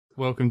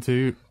welcome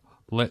to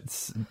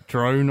Let's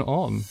Drone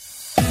On.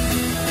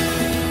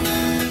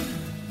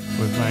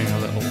 We're playing a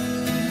little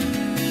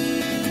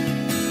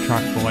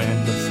track by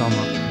End of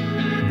Summer.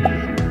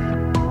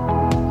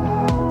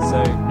 So,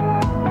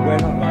 we're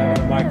not live on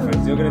the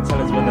microphones. You're going to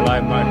tell us when the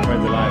live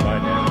microphones are live,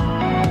 aren't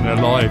you? They're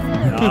live.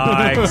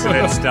 Ah,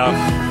 excellent stuff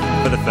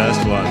for the first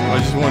one. I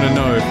just want to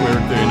know if we're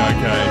doing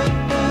okay.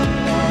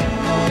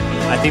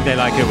 I think they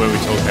like it when we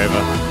talk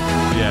over.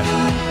 Yeah.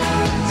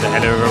 So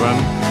hello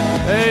everyone.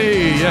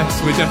 Hey, yes,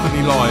 we're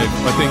definitely live.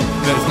 I think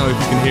let us know if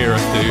you can hear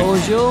us, dude.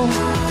 Bonjour.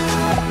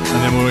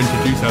 And then we'll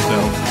introduce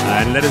ourselves.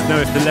 And let us know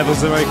if the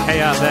levels are okay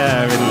out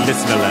there in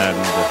listener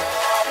land.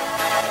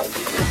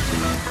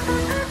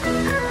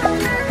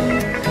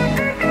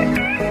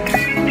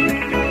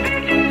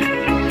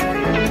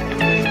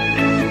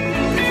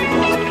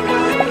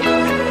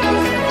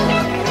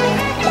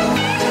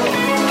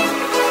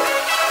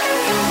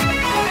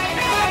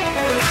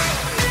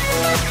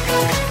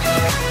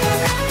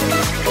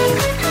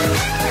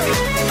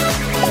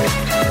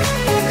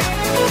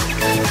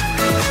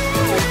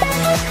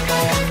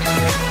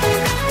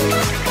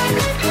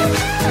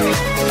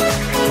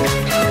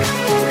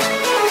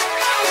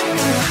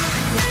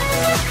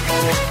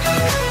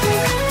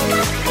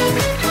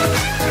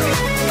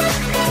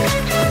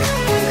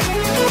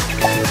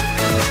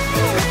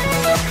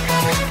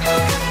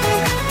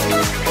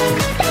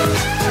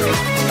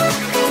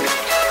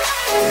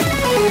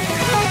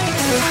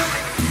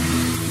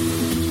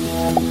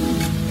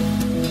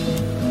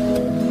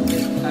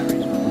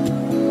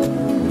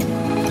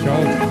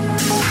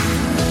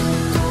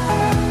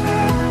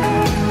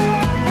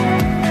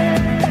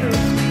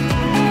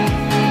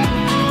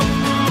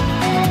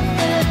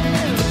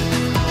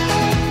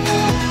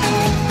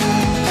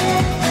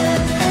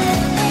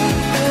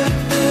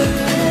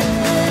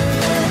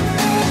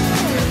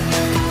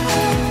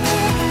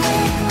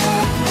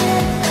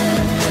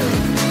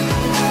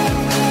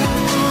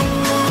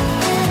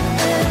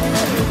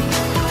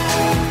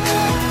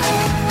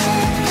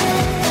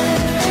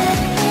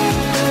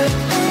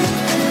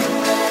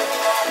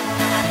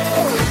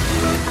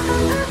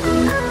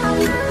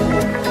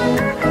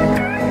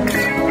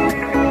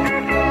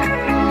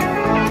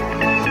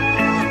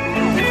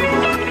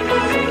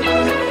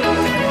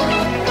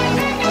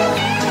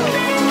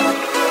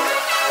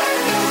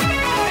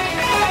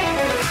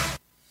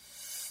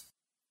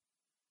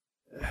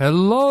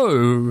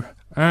 Hello,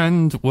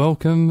 and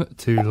welcome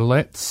to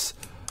Let's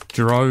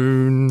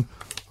Drone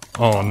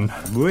On.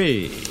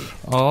 We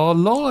are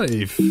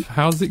live.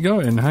 How's it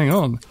going? Hang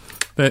on.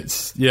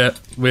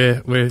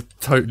 We're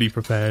totally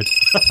prepared.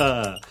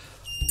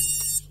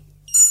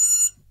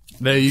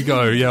 There you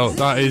go. Yeah,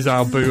 that is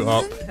our boot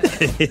up.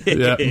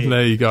 Yeah,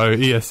 there you go.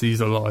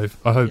 ESC's alive.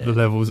 I hope the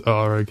levels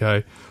are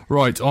okay.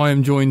 Right, I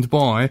am joined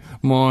by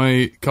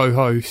my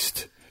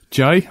co-host,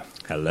 Jay.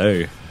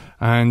 hello.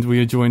 And we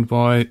are joined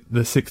by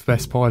the sixth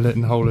best pilot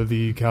in the whole of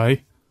the UK,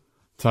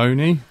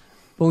 Tony.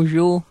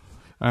 Bonjour.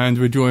 And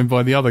we're joined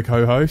by the other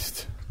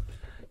co-host.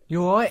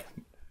 You alright?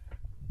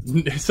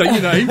 Say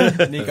your name.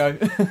 Nico.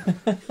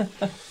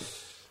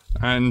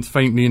 And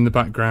faintly in the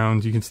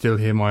background, you can still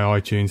hear my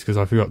iTunes because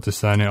I forgot to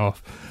turn it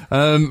off.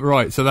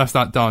 Right, so that's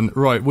that done.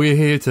 Right, we're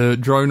here to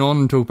drone on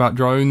and talk about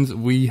drones.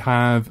 We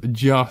have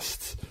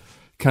just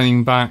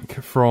came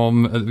back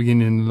from, at the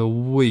beginning of the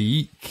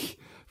week,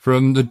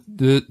 from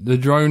the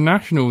Drone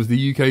Nationals,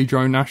 the UK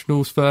Drone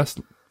Nationals, first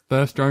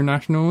Drone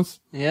Nationals.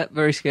 Yeah,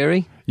 very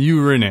scary.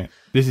 You were in it.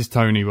 This is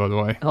Tony, by the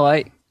way.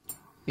 Hi.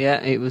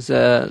 Yeah, it was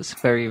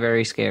very,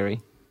 very scary.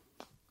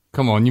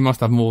 Come on, you must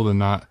have more than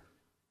that.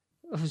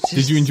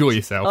 Did you enjoy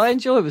yourself? I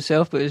enjoyed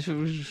myself, but it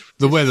was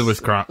the weather was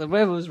crap. The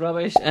weather was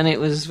rubbish, and it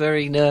was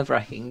very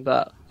nerve-wracking,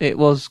 but it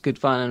was good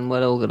fun and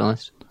well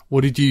organised.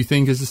 What did you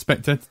think as a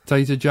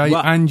spectator, Jay?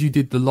 Well, and you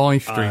did the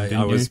live stream, didn't you?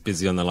 I was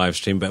busy on the live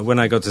stream, but when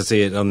I got to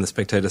see it on the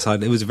spectator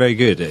side, it was very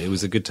good. It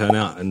was a good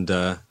turnout, and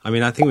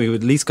I think we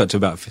at least got to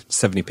about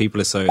 70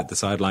 people or so at the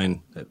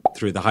sideline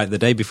through the height of the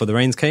day before the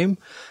rains came,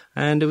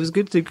 and it was a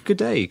good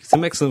day.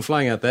 Some excellent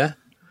flying out there.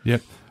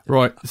 Yep.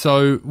 Right,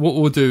 so what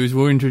we'll do is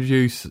we'll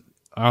introduce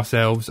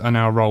ourselves and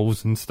our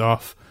roles and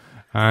stuff,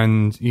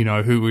 and, you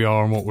know, who we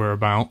are and what we're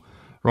about.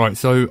 Right,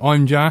 so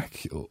I'm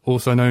Jack,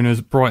 also known as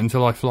Bright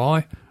Until I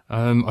Fly.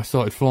 I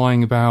started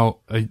flying about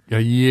a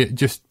year,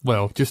 just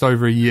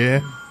over a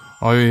year.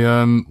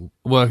 I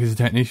work as a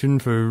technician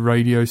for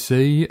Radio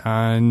C,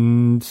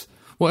 and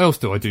what else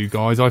do I do,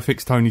 guys? I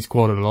fix Tony's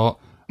quad a lot,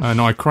 and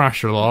I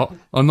crash a lot.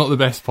 I'm not the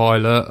best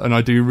pilot, and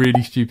I do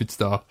really stupid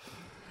stuff.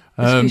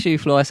 Especially you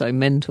fly so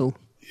mental.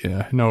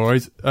 Yeah, no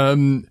worries.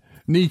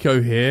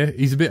 Nico here,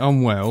 he's a bit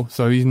unwell,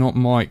 so he's not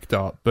mic'd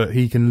up, but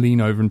he can lean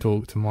over and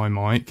talk to my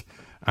mic.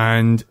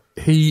 And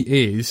he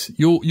is,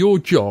 your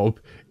job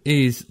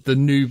is the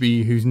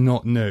newbie who's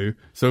not new.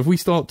 So if we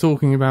start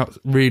talking about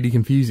really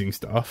confusing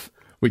stuff,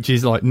 which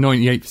is like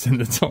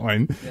 98% of the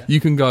time, you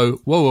can go,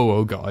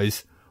 whoa,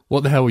 guys,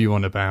 what the hell are you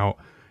on about?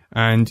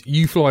 And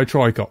you fly a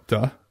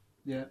tricopter.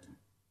 Yeah.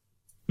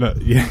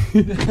 But, yeah.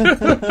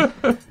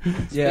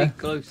 Yeah.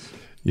 Close.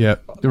 Yeah.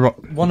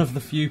 One of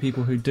the few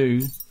people who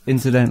do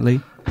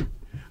incidentally.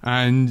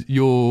 And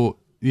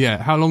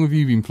how long have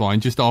you been flying?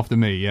 Just after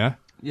me, yeah?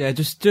 Yeah,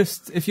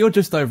 just if you're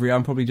just over a year,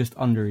 I'm probably just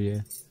under a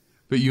year.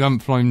 But you haven't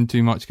flown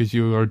too much because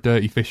you're a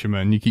dirty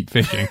fisherman. You keep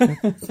fishing.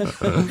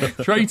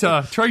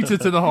 Traitor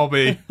to the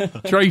hobby.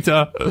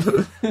 Traitor.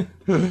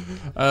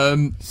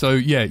 So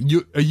yeah,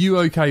 are you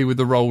okay with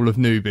the role of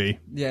newbie?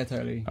 Yeah,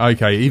 totally.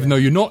 Okay, even though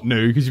you're not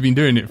new because you've been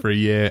doing it for a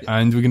year,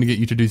 and we're going to get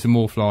you to do some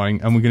more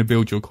flying, and we're going to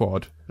build your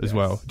quad as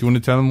well. Do you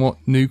want to tell them what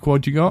new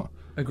quad you got?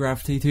 A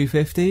Gravity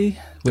 250,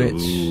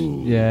 which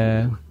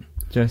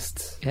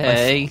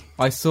Hey,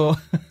 I saw.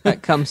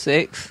 that comes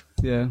sixth.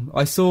 Yeah,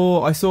 I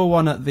saw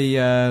one at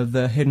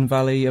the Hidden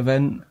Valley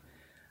event,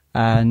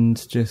 and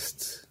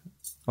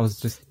I was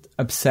just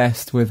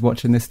obsessed with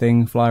watching this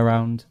thing fly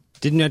around.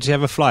 Didn't you actually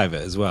have a fly of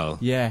it as well?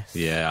 Yes.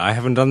 Yeah, I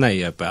haven't done that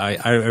yet, but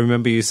I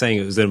remember you saying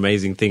it was an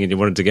amazing thing and you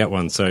wanted to get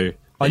one, so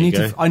I need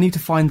to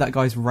find that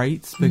guy's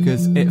rates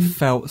because it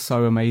felt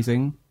so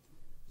amazing.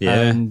 Yeah.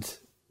 And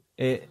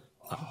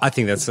I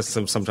think that's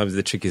sometimes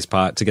the trickiest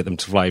part, to get them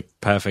to fly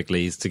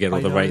perfectly, is to get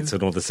all the rates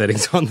and all the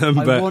settings on them.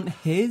 I want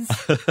his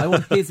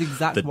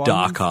exact the ones.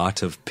 dark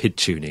art of PID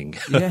tuning.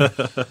 Yeah.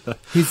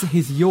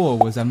 His yaw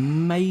was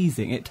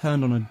amazing. It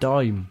turned on a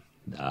dime.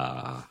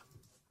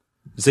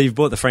 So you've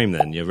bought the frame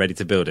then? You're ready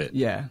to build it?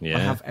 Yeah. I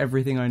have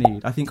everything I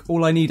need. I think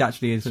all I need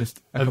actually is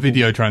just A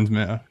video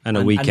transmitter. And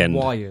a weekend. And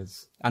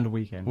wires. And a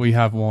weekend. We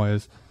have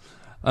wires.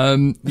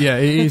 It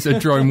is a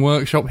drone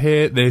workshop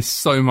here. There's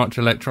so much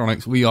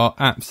electronics. We are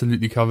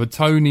absolutely covered.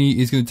 Tony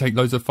is going to take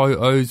loads of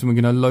photos and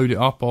we're going to load it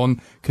up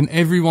on. Can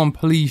everyone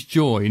please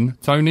join,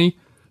 Tony,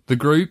 the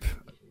group?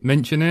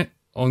 Mention it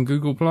on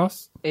Google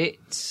Plus. It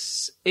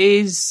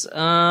is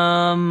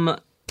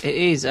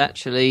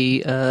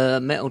actually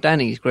Metal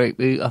Danny's group,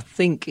 who I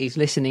think he's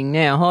listening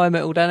now. Hi,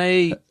 Metal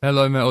Danny.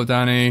 Hello, Metal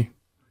Danny.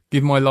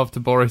 Give my love to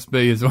Boris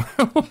B as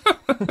well.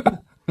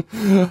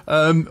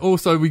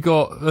 Also, we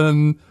got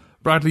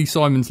Bradley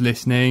Simon's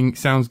listening.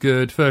 Sounds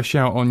good. First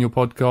shout on your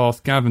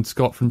podcast. Gav and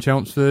Scott from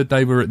Chelmsford.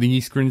 They were at the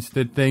East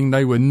Grinstead thing.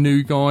 They were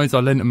new guys.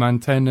 I lent them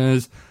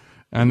antennas.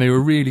 And they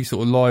were really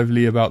sort of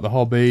lively about the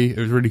hobby. It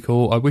was really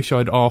cool. I wish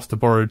I'd asked to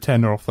borrow a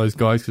tenner off those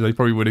guys because they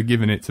probably would have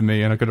given it to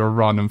me and I could have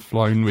run and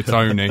flown with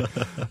Tony.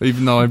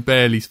 Even though I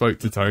barely spoke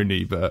to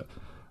Tony, but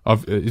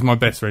it's my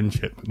best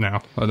friendship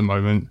now at the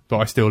moment. But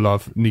I still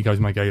love Nico's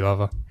my gay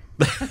lover.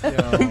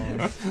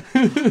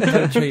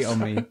 Don't cheat on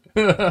me.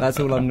 That's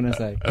all I'm going to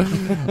say.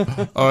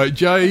 All right,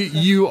 Jay,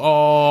 you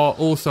are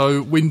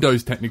also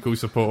Windows technical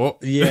support.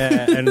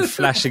 Yeah, and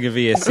flashing of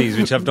ESCs,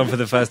 which I've done for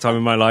the first time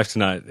in my life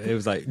tonight. It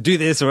was like, do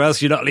this or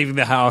else you're not leaving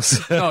the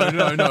house. No.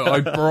 I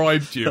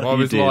bribed you. I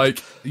was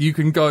like, you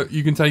can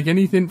take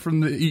anything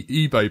from the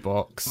eBay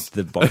box.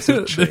 The box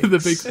of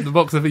tricks. the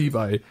box of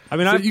eBay. I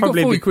mean, so you got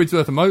 40 quid's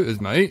worth of motors,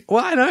 mate.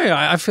 Well, I know.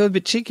 I feel a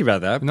bit cheeky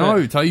about that.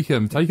 No, take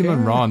them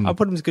and run. I'll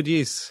put them to good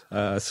use.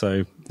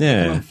 So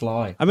yeah,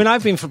 fly. I mean,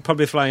 I've been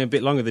probably flying a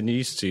bit longer than you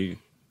used to,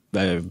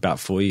 about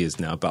 4 years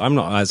now. But I'm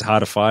not as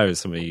hard a fire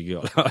as some of you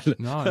got.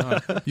 No,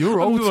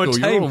 you're old school.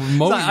 You're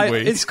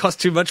multi-week. It's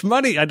cost too much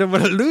money. I don't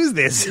want to lose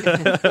this.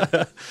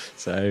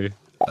 So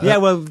yeah,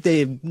 well,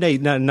 Naze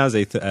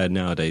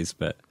nowadays,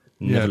 but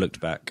never looked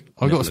back.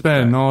 I've got a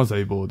spare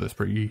Naze board that's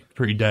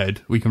pretty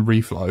dead. We can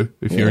reflow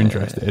if you're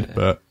interested,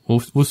 but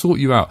we'll sort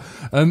you out.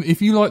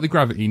 If you like the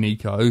Gravity,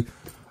 Nico,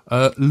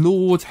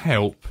 Lord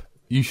help.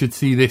 You should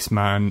see this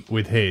man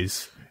with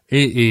his.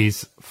 It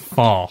is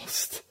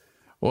fast.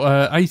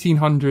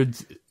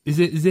 1800s, is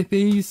it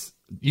Zippies?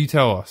 You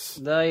tell us.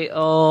 They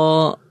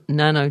are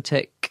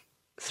Nanotech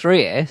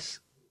 3S,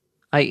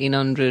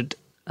 1800.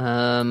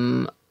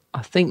 I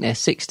think they're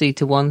 60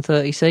 to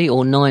 130C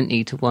or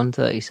 90 to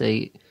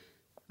 130C.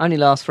 Only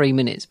lasts 3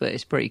 minutes, but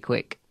it's pretty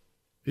quick.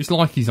 It's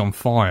like he's on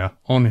fire,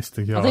 honest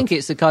to God. I think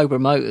it's the Cobra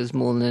motors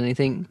more than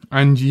anything.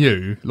 And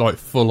you, like,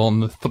 full on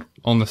the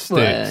sticks.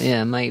 Well,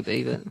 yeah,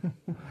 maybe, but...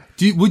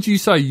 Would you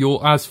say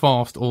you're as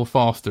fast or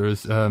faster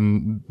as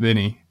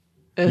Vinny,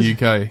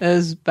 UK?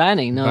 As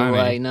Banny? No Banny.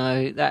 way,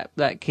 no.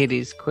 That kid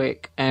is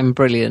quick and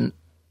brilliant.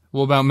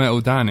 What about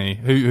Metal Danny?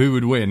 Who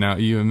would win out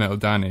of you and Metal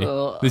Danny?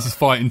 This is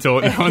fighting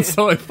talk now on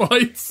Side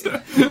Fights.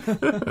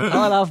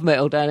 I love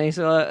Metal Danny,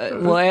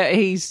 so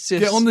he's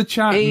just... Get on the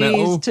chat,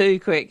 Metal. He's too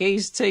quick.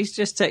 He's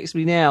just texted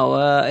me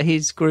now.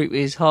 His group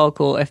is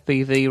Hardcore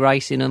FPV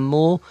Racing and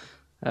more.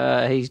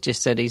 He's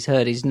just said he's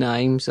heard his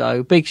name,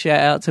 so big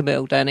shout out to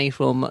Metal Danny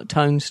from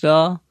Tone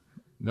Star.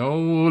 Oh,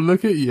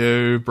 look at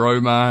you,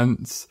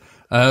 bromance.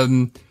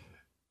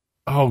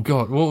 Oh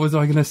God, what was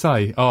I going to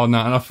say? Oh no,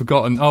 and I've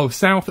forgotten. Oh,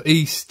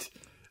 Southeast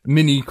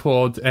Mini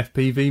Quad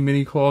FPV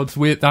Mini Quads.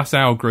 That's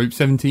our group,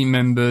 17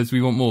 members.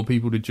 We want more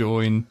people to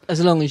join.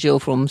 As long as you're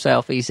from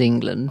Southeast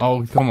England.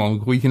 Oh, come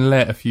on, we can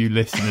let a few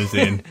listeners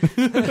in.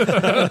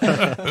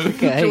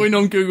 Okay. Join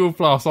on Google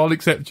Plus. I'll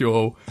accept you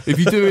all. If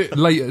you do it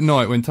late at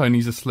night when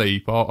Tony's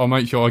asleep, I'll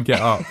make sure I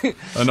get up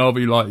and I'll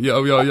be like,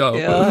 yo.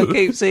 Yeah, I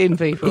keep seeing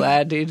people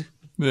added.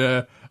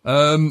 Yeah.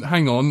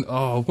 Hang on.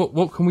 Oh,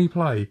 what can we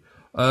play?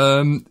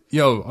 I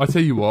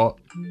tell you what,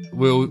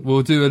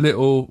 we'll do a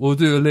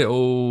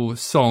little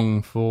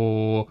song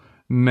for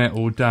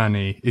Metal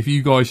Danny. If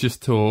you guys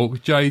just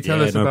talk, Jay,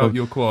 tell us about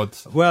your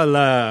quads. Well,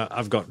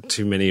 I've got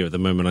too many at the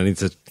moment. I need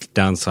to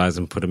downsize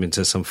and put them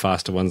into some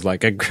faster ones,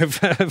 like a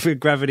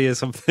Gravity or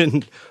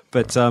something.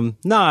 But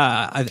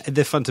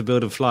they're fun to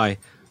build and fly.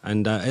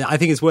 And I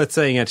think it's worth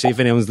saying, actually, if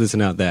anyone's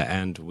listening out there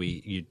and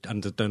you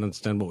don't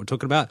understand what we're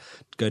talking about,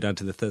 go down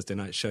to the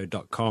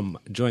ThursdayNightShow.com,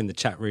 join the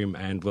chat room,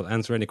 and we'll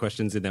answer any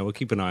questions in there. We'll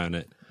keep an eye on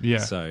it. Yeah.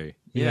 So,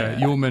 yeah,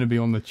 you're meant to be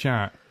on the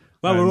chat.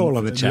 Well, we're all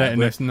on the chat.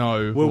 Letting us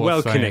know. We're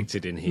well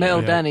connected in here.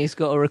 Metal Danny's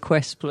got a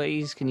request,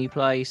 please. Can you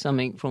play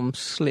something from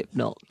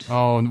Slipknot?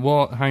 Oh,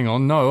 what? Hang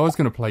on. No, I was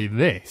going to play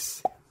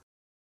this.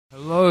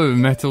 Hello,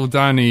 Metal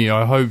Danny.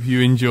 I hope you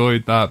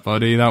enjoyed that,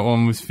 buddy. That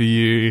one was for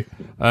you.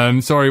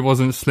 Sorry it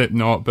wasn't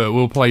Slipknot, but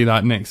we'll play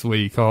that next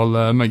week.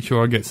 I'll make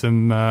sure I get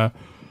some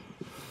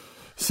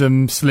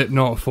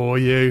Slipknot for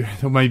you.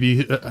 Or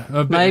maybe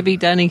a bit. Maybe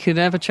Danny could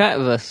have a chat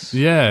with us.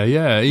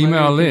 Yeah.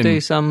 Email Maybe we in. could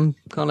do some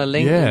kind of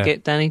link and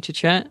get Danny to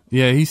chat.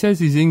 Yeah, he says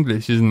his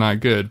English isn't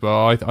that good,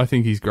 but I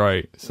think he's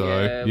great.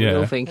 So we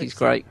all think he's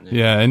great.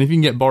 Yeah, and if you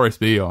can get Boris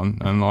B on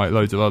and like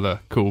loads of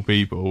other cool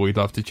people, we'd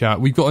love to chat.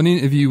 We've got an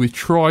interview with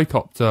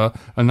Tricopter,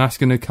 and that's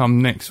going to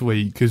come next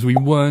week because we're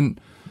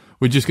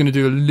just going to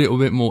do a little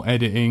bit more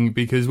editing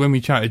because when we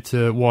chatted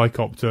to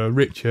Ycopter,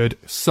 Richard,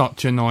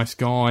 such a nice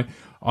guy.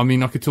 I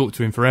mean, I could talk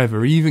to him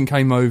forever. He even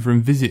came over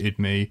and visited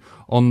me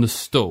on the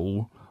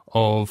stall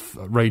of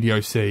Radio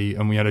C,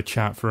 and we had a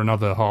chat for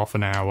another half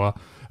an hour.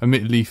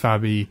 Admittedly,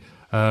 Fabi,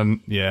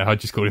 I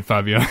just called him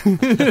Fabio.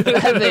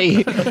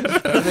 Fabi.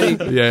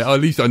 Yeah,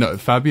 at least I know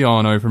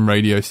Fabiano from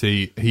Radio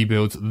C. He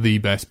builds the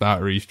best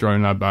batteries,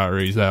 Drone Lab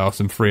batteries. There are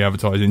some free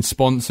advertising.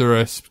 Sponsor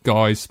us,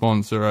 guys,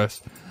 sponsor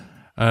us.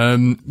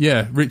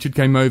 Richard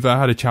came over,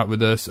 had a chat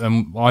with us,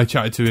 and I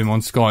chatted to him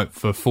on Skype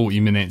for 40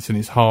 minutes, and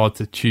it's hard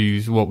to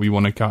choose what we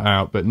want to cut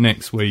out, but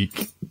next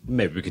week...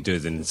 Maybe we could do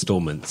it in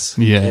installments.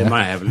 Yeah. It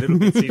might have a little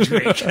bit each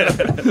week.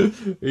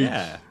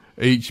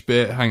 Each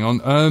bit, hang on.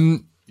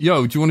 Do you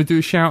want to do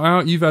a shout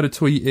out? You've had a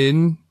tweet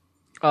in.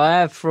 I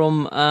have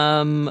from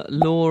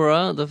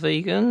Laura, the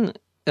vegan.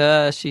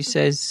 She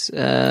says,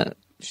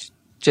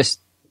 just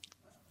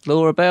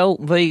Laura Bell,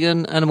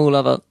 vegan, animal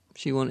lover.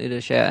 She wanted a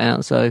shout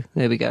out, so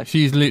there we go.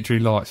 She's literally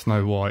like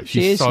Snow White.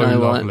 She She's is so Snow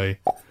White. lovely.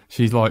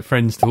 She's like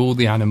friends to all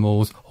the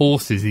animals.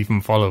 Horses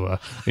even follow her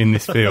in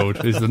this field.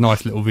 There's a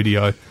nice little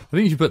video. I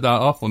think you should put that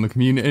up on the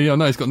community. I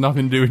know it's got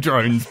nothing to do with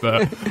drones,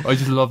 but I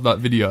just love that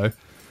video.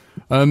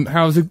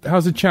 How's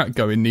the chat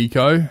going,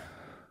 Nico?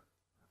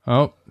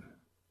 Oh,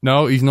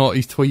 no, he's not.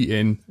 He's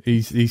tweeting.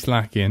 He's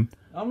slacking.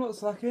 I'm not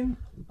slacking.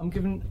 I'm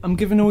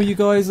giving all you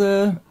guys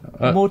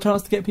more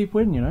chance to get people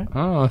in, you know.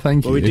 Oh,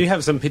 thank you. Well, we do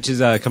have some pictures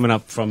coming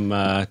up from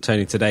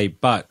Tony today,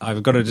 but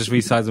I've got to just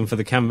resize them for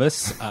the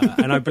canvas.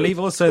 And I believe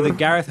also that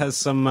Gareth has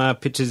some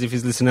pictures, if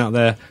he's listening out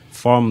there,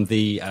 from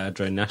the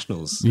Drone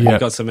Nationals. Yeah. He's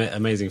got some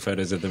amazing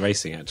photos of the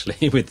racing,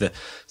 actually, with the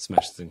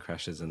smashes and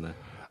crashes and the...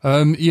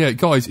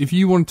 guys, if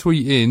you want to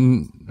tweet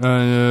in,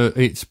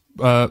 it's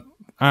at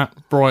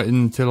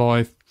Brighton Till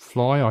I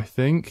Fly, I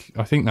think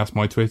that's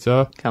my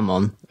Twitter. Come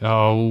on.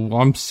 Oh,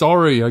 I'm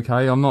sorry.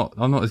 Okay, I'm not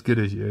as good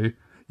as you.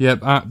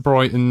 Yep, at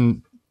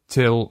Brighton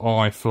Till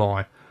I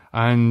Fly.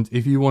 And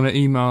if you want to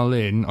email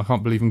in, I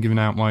can't believe I'm giving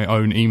out my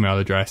own email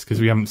address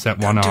because we haven't set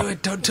one up.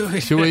 Don't do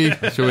it.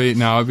 Shall we?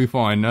 No, I'll be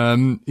fine.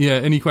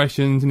 Any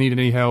questions, need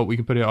any help, we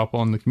can put it up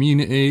on the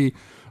community.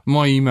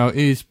 My email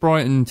is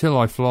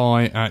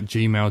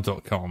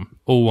brightontillifly@gmail.com.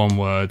 All one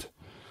word.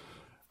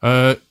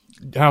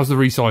 How's the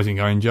resizing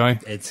going, Jay?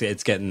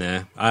 It's getting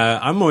there.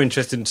 I'm more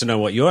interested to know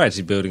what you're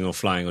actually building or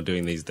flying or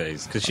doing these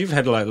days, because you've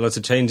had like lots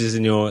of changes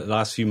in your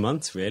last few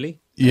months, really.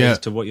 Yeah. As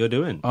to what you're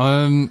doing.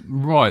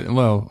 Right.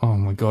 Well, oh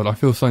my God, I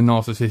feel so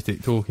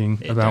narcissistic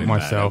talking about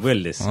myself. We'll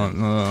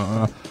listen.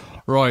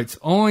 Right.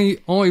 I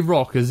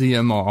rock a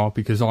ZMR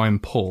because I'm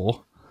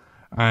poor,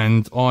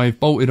 and I've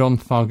bolted on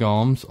Thug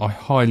Arms. I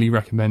highly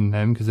recommend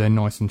them because they're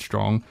nice and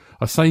strong.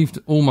 I saved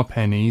all my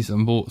pennies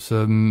and bought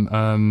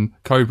some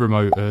Cobra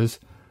motors.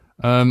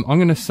 I'm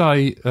going to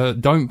say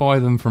don't buy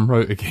them from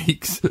Rotor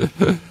Geeks,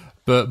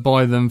 but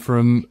buy them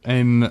from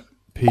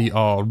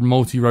MPR,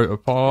 Multi-Rotor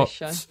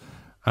Parts,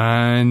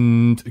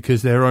 and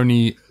because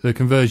the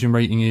conversion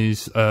rating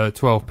is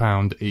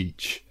 £12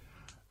 each,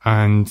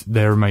 and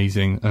they're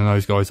amazing, and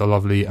those guys are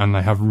lovely, and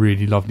they have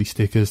really lovely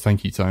stickers.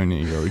 Thank you,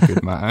 Tony. You're a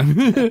good man.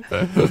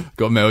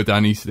 Got a Metal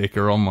Danny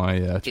sticker on my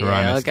Tyrannus.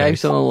 Yeah, I gave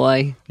some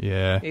away.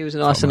 Yeah, he was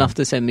nice enough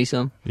to send me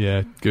some.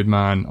 Yeah, good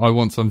man. I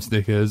want some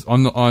stickers.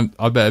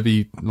 I better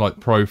be like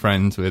pro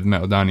friends with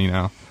Metal Danny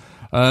now.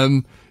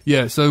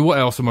 So what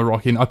else am I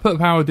rocking? I put a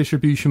power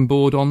distribution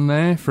board on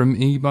there from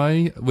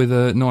eBay with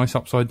a nice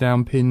upside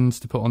down pins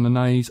to put on the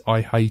nays. I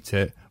hate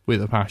it with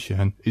a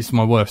passion. It's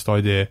my worst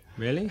idea.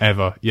 Really?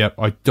 Ever. Yep,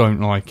 I don't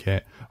like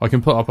it. I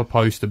can put up a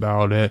post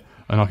about it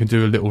and I can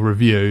do a little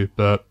review,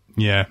 but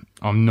yeah,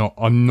 I'm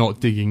not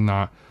digging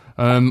that.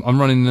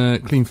 I'm running the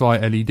Cleanfly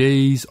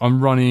LEDs.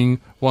 I'm running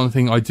one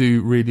thing I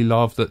do really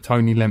love that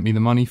Tony lent me the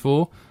money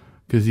for,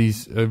 because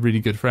he's a really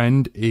good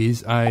friend,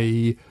 is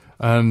a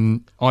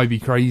IB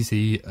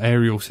Crazy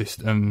aerial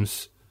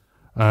systems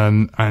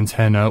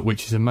antenna,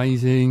 which is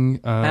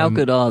amazing. How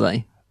good are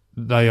they?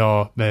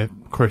 They're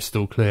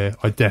crystal clear.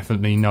 I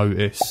definitely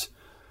notice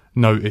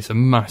a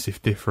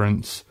massive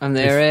difference. And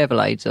they're air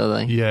blades, are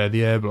they? Yeah,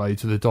 the air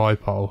blades of the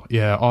dipole.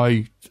 Yeah,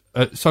 I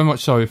so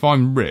much so if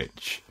I'm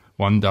rich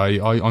one day,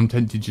 I'm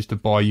tempted just to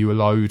buy you a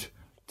load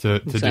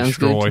to Sounds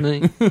destroy. good to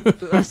me. But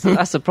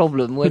that's the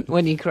problem.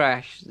 When you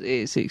crash,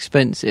 it's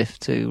expensive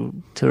to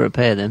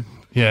repair them.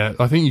 Yeah,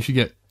 I think you should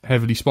get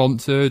heavily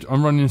sponsored.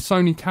 I'm running a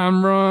Sony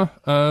camera.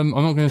 I'm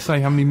not going to say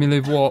how many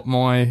milliwatt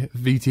my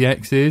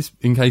VTX is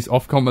in case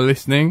Ofcom are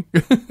listening,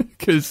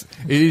 because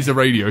it is a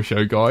radio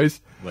show,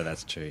 guys. Well,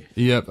 that's true.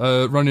 Yep,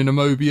 running a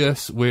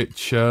Mobius,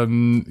 which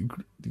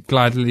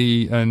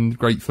gladly and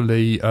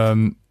gratefully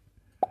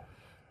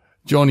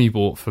Johnny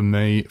bought for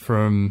me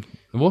from...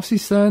 What's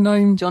his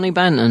surname? Johnny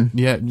Banton.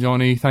 Yeah,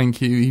 Johnny, thank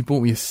you. He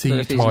bought me a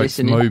C-type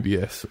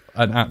Mobius,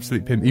 an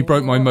absolute pimp. He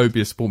broke my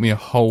Mobius, bought me a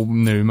whole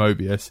new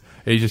Mobius.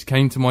 He just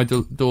came to my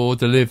door,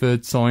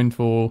 delivered, signed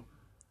for...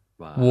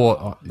 Wow.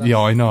 What?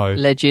 Yeah, I know.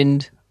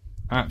 Legend.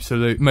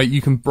 Absolute. Mate,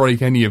 you can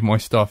break any of my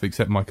stuff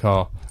except my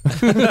car.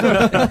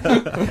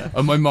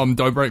 And my mum,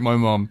 don't break my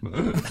mum.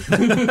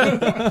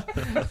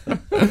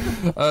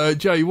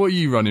 Jay, what are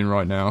you running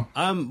right now?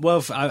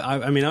 Well,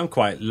 I mean, I'm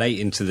quite late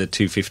into the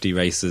 250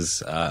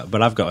 races,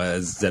 but I've got a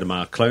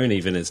ZMR clone.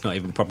 Even it's not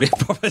even probably a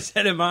proper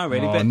ZMR,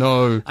 really. Oh, but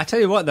no. I tell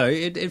you what, though,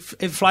 it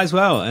flies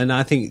well, and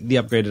I think the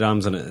upgraded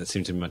arms on it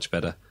seem to be much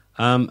better.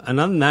 And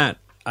other than that,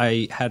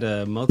 I had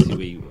a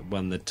multi-wii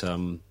one that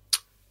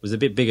was a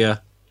bit bigger,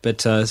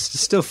 but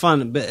still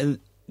fun. But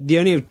the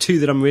only two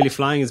that I'm really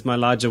flying is my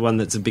larger one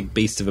that's a big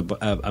beast of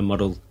a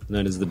model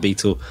known as the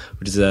Beetle,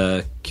 which is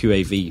a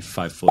QAV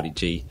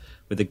 540G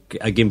with a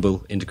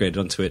gimbal integrated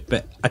onto it.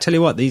 But I tell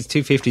you what, these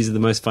 250s are the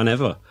most fun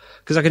ever,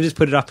 because I can just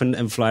put it up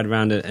and fly it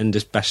around and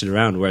just bash it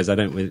around, whereas I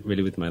don't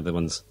really with my other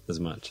ones as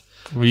much.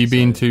 Were you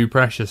being too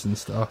precious and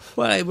stuff?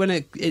 Well, when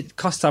it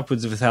costs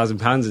upwards of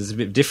 £1,000, it's a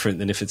bit different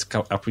than if it's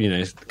up, a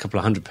couple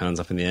of £100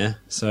 up in the air.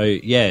 So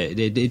yeah,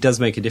 it does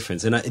make a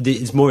difference, and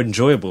it's more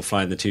enjoyable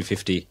flying the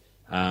 250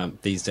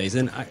 these days.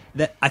 And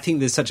I think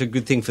there's such a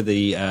good thing for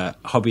the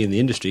hobby and the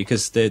industry,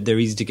 because they're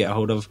easy to get a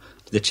hold of,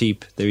 they're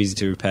cheap, they're easy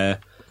to repair.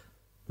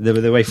 They're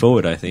the way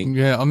forward, I think.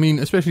 Yeah, I mean,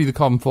 especially the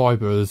carbon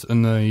fibres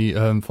and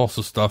the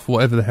fossil stuff,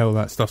 whatever the hell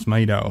that stuff's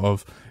made out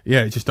of.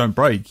 Yeah, it just don't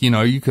break. You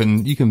know, you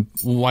can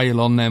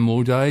wail on them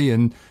all day,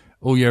 and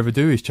all you ever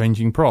do is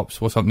changing props.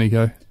 What's up,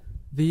 Nico?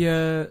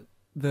 The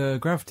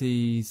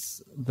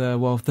gravities,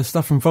 the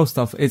stuff from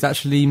Falstaff is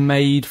actually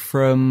made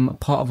from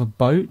part of a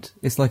boat.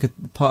 It's like a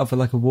part of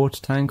a water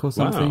tank or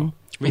something. Wow.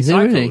 Is it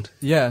really? Recycled.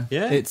 Yeah,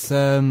 Yeah.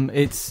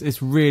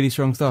 It's really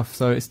strong stuff.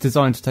 So it's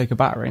designed to take a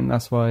battering.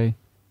 That's why.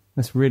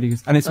 That's really good.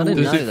 And it's I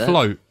didn't Does know it that.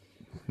 float?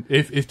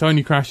 If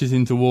Tony crashes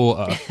into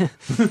water,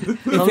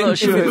 I'm not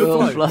sure it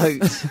all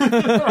floats.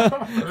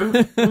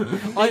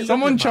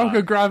 someone chuck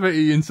a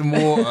gravity in some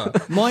water.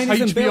 Mine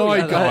isn't built HBI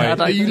like that. guy, I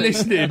don't are you think-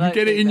 listening? I don't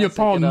Get it think in your that's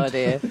a good pond.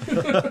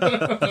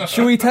 idea.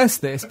 Shall we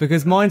test this?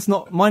 Because mine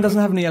doesn't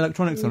have any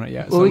electronics on it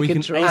yet. Well, so we we can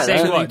can try Are you that. saying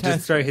Actually what?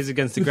 Just throw his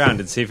against the ground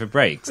and see if it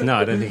breaks? No,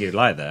 I don't think he'd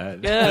like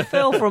that. Yeah, it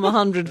fell from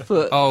 100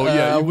 foot. Oh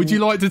yeah, would you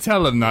like to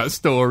tell them that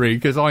story?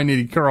 Because I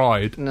nearly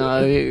cried.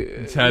 No,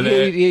 Tell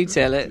it. You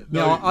tell it.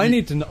 No, I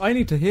need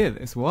to hear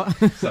this. What?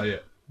 Say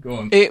it. Go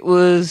on. It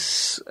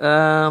was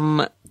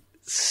After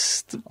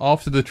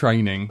the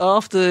training.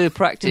 after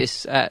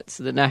practice at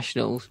the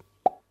Nationals,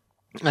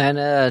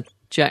 and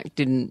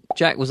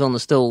Jack was on the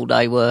stall all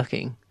day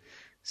working,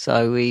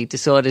 so we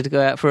decided to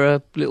go out for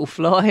a little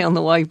fly on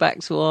the way back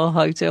to our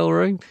hotel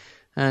room,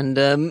 and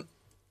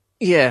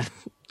yeah,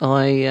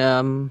 I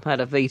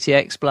had a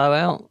VTX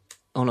blowout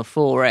on a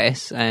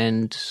 4S,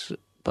 and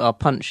I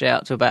punched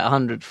out to about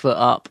 100 foot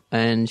up,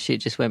 and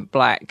shit just went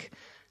black.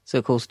 So,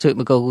 of course, took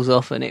my goggles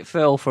off, and it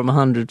fell from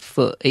 100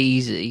 foot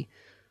easy,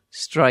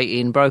 straight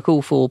in, broke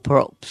all four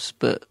props,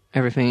 but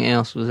everything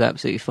else was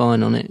absolutely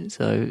fine on it.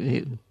 So,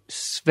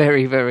 it's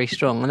very, very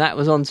strong. And that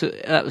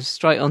was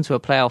straight onto a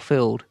plough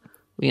field,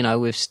 you know,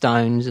 with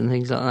stones and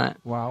things like that.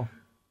 Wow.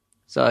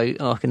 So,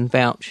 I can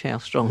vouch how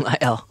strong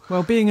they are.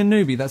 Well, being a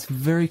newbie, that's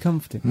very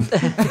comforting.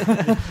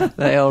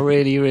 They are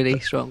really,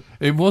 really strong.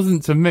 It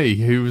wasn't to me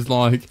who was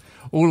like,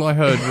 all I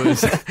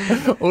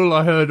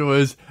heard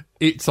was,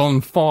 it's on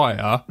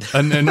fire,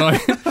 and then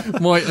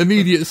my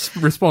immediate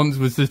response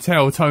was to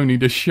tell Tony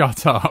to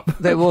shut up.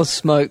 There was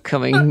smoke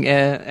coming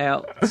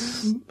out,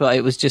 but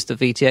it was just a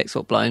VTX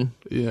got blown.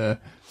 Yeah.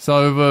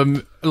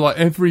 So, like,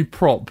 every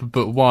prop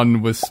but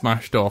one was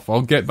smashed off.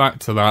 I'll get back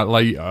to that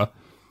later.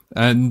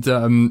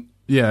 And,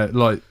 yeah,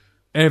 like,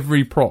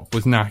 every prop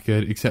was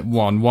knackered except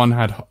one. One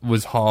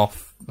was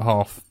half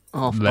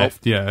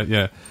left. Yeah,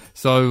 yeah.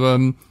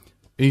 So,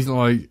 he's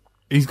like,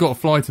 he's got a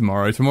fly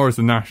tomorrow. Tomorrow's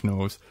the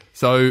Nationals.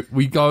 So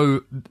we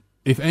go,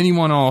 if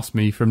anyone asks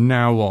me from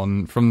now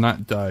on, from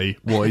that day,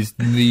 what is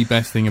the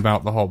best thing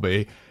about the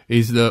hobby,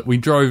 is that we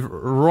drove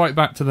right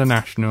back to the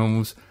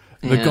Nationals.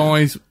 The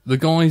guys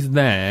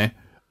there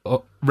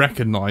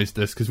recognised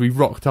us because we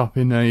rocked up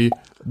in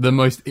the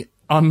most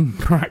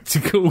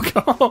unpractical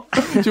car.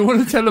 Do you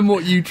want to tell them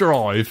what you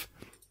drive?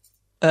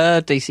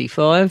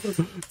 DC5.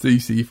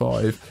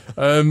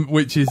 DC5,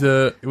 which is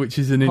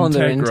an Honda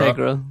Integra.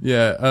 Integra.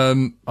 Yeah,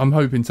 I'm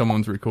hoping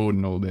someone's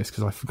recording all this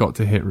because I forgot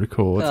to hit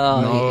record.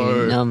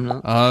 Oh, no, I'm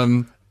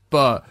not.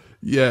 But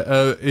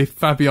yeah, if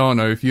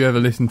Fabiano, if you ever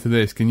listen to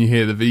this, can you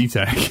hear the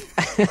VTEC?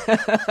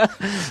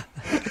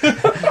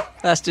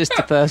 That's just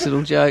a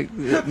personal joke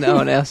that no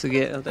one else will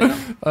get. I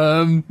don't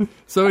know.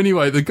 So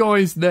anyway, the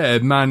guys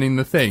there manning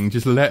the thing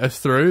just let us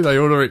through.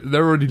 They're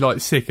already like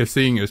sick of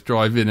seeing us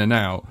drive in and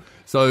out.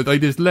 So they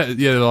just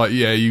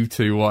you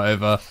two,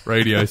 whatever,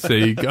 Radio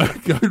C, go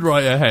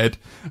right ahead.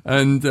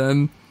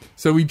 And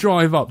so we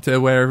drive up to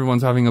where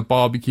everyone's having a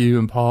barbecue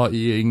and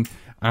partying.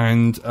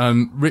 And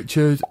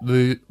Richard,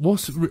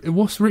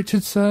 what's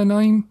Richard's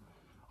surname?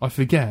 I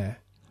forget.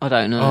 I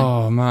don't know.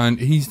 Oh man,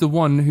 he's the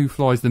one who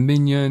flies the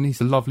Minion.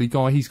 He's a lovely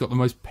guy. He's got the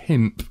most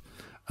pimp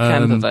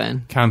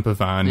camper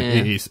van.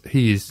 Yeah.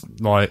 He is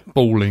like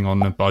balling on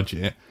the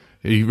budget.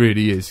 He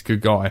really is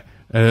good guy.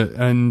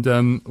 And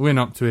went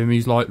up to him.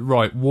 He's like,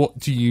 right, what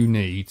do you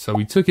need? So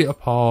we took it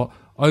apart,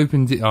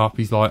 opened it up.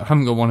 He's like, I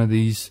haven't got one of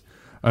these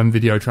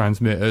video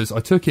transmitters.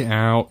 I took it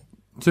out.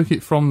 Took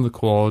it from the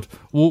quad,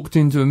 walked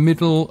into the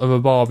middle of a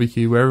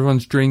barbecue where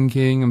everyone's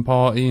drinking and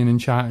partying and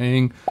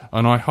chatting,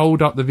 and I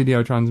hold up the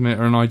video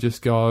transmitter and I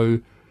just go,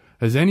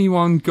 has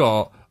anyone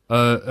got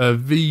a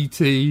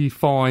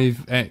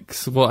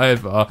VT5X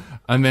whatever?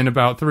 And then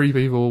about 3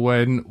 people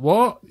went,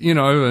 what?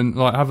 And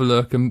like have a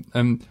look,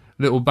 and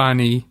little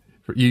Banny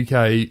for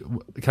UK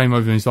came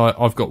over and he's like,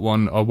 I've got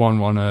one, I won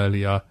one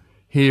earlier.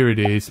 Here it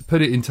is.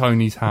 Put it in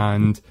Tony's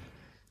hand.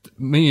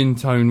 Me and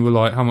Tone were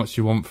like, how much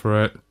do you want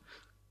for it?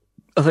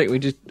 I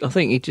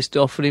think he just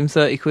offered him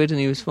 30 quid and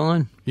he was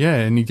fine. Yeah,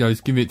 and he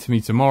goes, give it to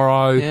me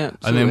tomorrow. Yeah,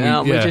 and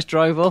then we just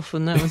drove off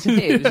and that was it.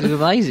 It was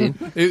amazing.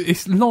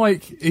 It's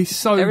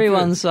so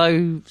everyone's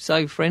good.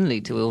 so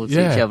friendly to each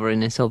other in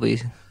this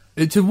hobby.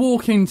 To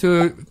walk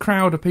into a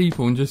crowd of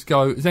people and just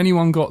go, has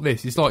anyone got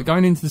this? It's like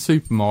going into the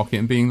supermarket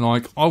and being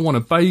like, I want a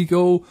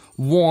bagel,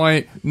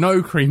 white,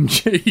 no cream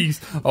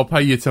cheese. I'll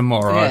pay you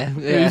tomorrow.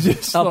 Yeah.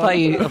 I'll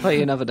pay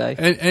you another day.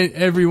 And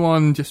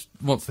everyone just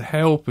wants to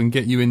help and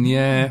get you in the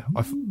air.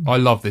 I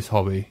love this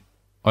hobby.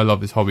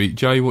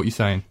 Jay, what are you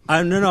saying?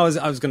 No,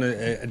 I was going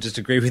to just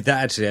agree with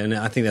that, actually, and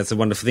I think that's a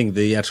wonderful thing,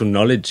 the actual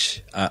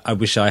knowledge. I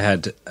wish I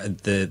had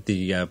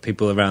the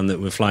people around that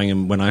were flying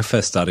them when I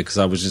first started, because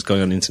I was just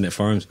going on internet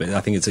forums, but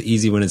I think it's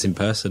easy when it's in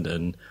person,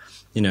 and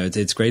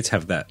it's great to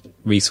have that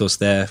resource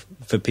there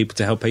for people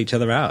to help each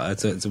other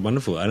out. It's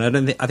wonderful, and I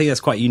think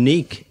that's quite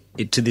unique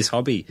to this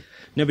hobby.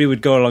 Nobody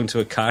would go along to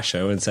a car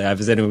show and say,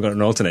 has anyone got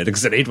an alternator,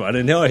 because I need one,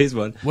 and here's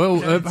one.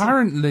 Well,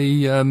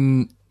 apparently...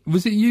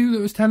 was it you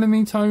that was telling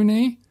me,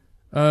 Tony?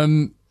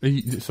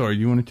 Sorry,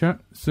 you want to chat?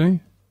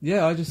 See?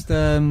 Yeah, I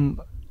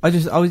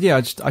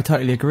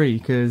totally agree,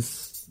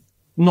 because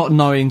not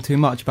knowing too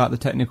much about the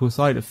technical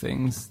side of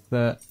things,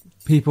 that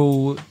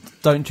people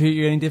don't treat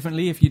you any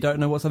differently. If you don't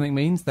know what something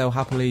means, they'll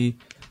happily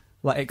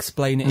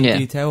explain it in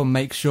detail and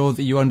make sure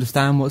that you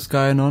understand what's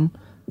going on.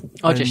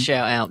 I just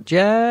shout out,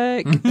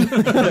 Jack!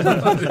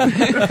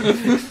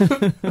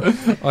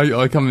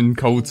 I come in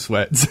cold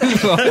sweats.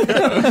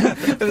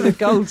 It was a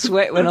cold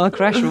sweat when I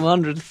crashed from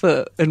 100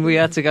 foot and we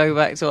had to go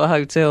back to our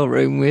hotel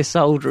room. We're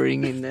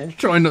soldering in there.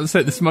 Trying not to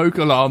set the smoke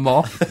alarm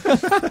off.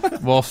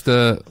 whilst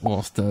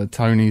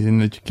Tony's in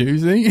the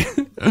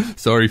jacuzzi.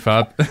 Sorry,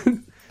 Fab.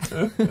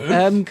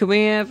 Can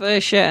we have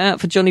a shout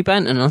out for Johnny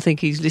Banton? I think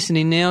he's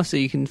listening now, so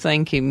you can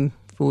thank him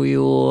for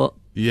your...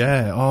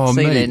 Yeah, oh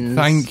mate,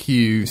 thank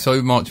you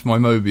so much, my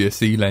Mobius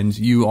C-Lens.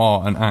 You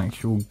are an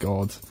actual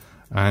god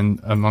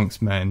and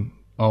amongst men.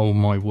 Oh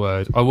my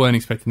word, I weren't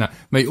expecting that.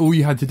 Mate, all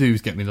you had to do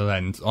was get me the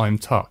lens. I'm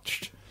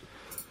touched.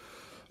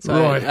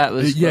 So right, that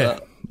was for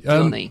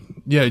Johnny.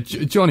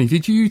 Johnny,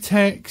 did he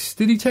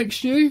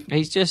text you?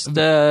 He's just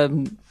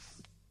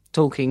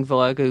talking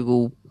via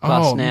Google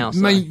Plus now. So.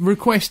 Mate,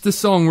 request a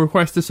song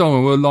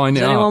and we'll line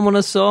it up. Does anyone want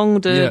a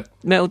song?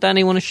 Metal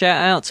Danny want to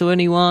shout out to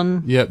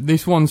anyone? Yeah,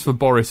 this one's for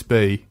Boris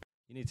B.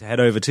 You need to head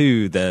over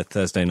to the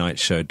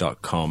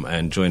ThursdayNightShow.com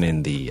and join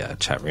in the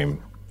chat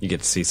room. You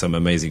get to see some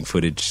amazing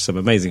footage, some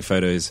amazing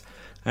photos,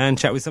 and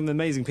chat with some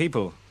amazing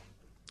people.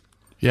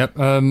 Yep.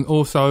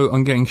 Also,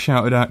 I'm getting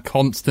shouted at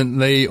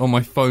constantly. On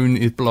my phone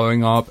is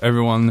blowing up.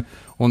 Everyone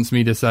wants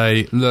me to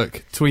say,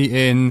 look, tweet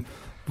in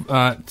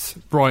at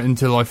Brighton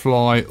Till I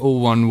Fly,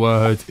 all one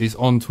word, is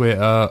on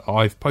Twitter.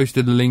 I've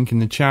posted a link in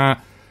the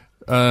chat.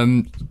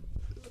 Add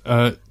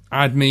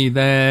me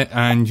there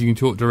and you can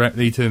talk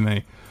directly to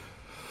me.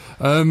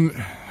 Do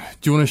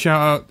you want to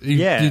shout out?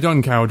 You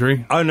done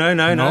Cowdrey? Oh, no.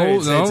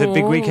 It's a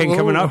big weekend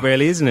coming up,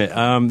 really, isn't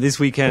it? This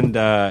weekend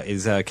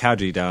is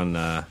Cowdrey down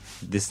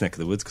this neck of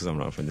the woods, because I'm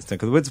not from this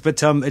neck of the woods,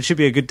 but it should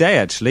be a good day,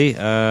 actually.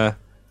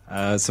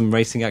 Some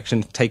racing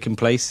action taking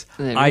place.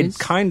 I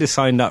kind of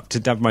signed up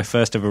to have my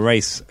first ever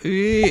race.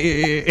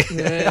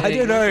 I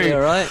don't know.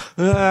 All right.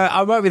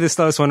 I might be the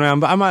slowest one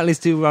around, but I might at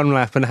least do one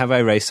lap and have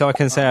a race, so I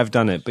can say I've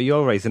done it. But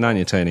you're racing, aren't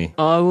you, Tony?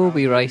 I will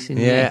be racing.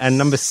 Yeah, yes. And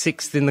number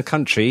 6th in the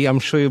country. I'm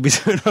sure you'll be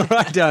doing all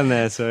right down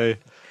there. So,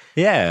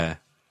 yeah.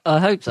 I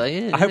hope so,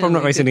 yeah. I hope I'm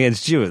not racing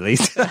against you, at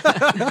least.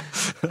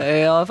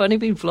 I've only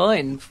been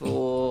flying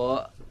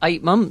for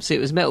 8 months.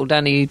 It was Metal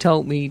Danny who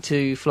told me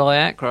to fly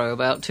acro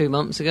about 2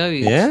 months ago.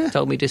 He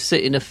told me to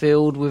sit in a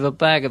field with a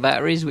bag of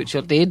batteries, which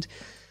I did.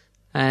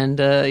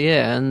 And,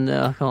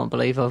 I can't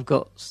believe I've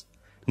got...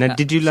 Now,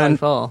 did you learn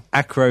so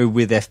acro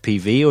with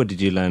FPV, or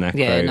did you learn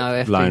acro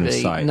FPV. line of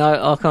sight?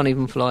 No, I can't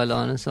even fly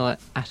line of sight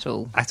at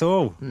all. At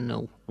all?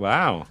 No.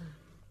 Wow.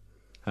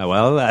 Oh,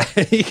 well,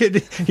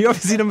 you're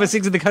obviously number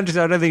 6 in the country,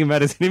 so I don't think it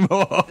matters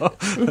anymore.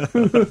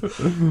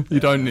 You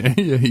don't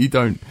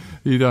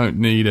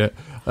need it.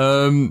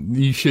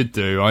 You should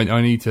do.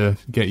 I need to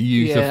get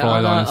you to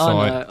fly line of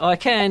sight. I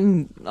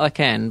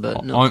can,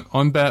 but no.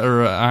 I'm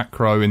better at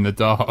acro in the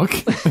dark.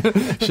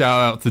 Shout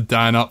out to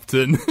Dan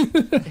Upton.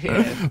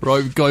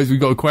 Right, guys, we've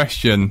got a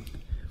question.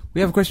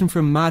 We have a question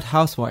from Mad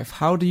Housewife.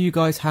 How do you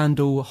guys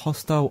handle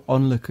hostile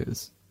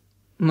onlookers?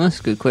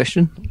 That's a good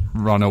question.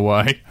 Run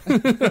away.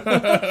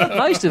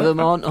 Most of them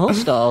aren't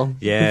hostile.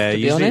 Yeah, to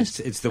be usually honest.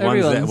 it's the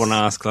ones that want to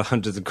ask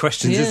hundreds of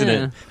questions, isn't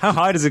it? How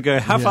high does it go?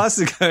 How fast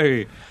does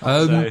it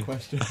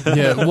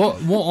go?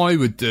 What I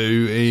would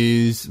do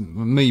is,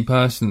 me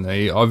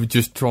personally, I would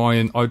just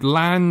I'd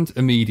land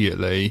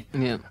immediately,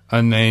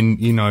 and then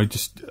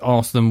just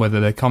ask them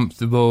whether they're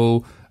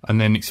comfortable,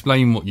 and then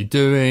explain what you're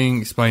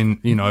doing.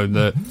 Explain,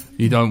 that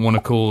you don't want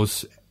to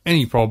cause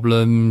any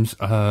problems.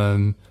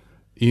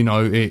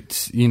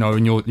 It's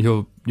and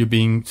you're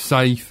being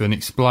safe, and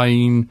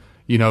explain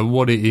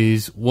what it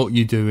is, what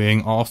you're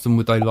doing. Ask them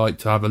would they like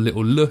to have a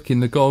little look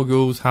in the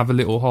goggles, have a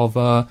little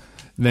hover.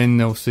 Then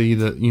they'll see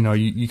that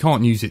you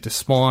can't use it to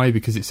spy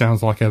because it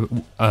sounds like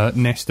a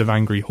nest of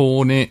angry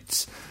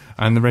hornets,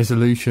 and the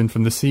resolution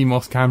from the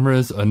CMOS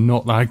cameras are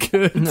not that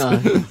good.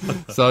 No.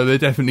 So they're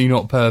definitely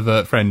not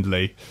pervert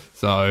friendly.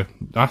 So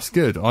that's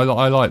good. I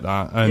like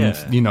that. And,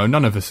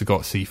 none of us have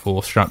got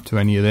C4 strapped to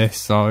any of this.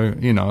 So,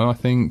 I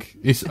think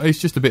it's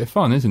just a bit of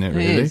fun, isn't it,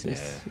 really? It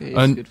is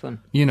good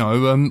fun.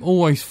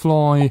 Always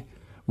fly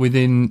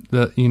within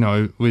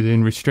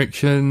within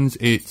restrictions.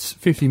 It's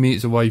 50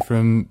 metres away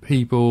from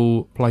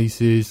people,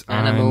 places,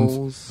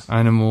 animals. and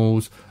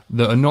animals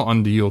that are not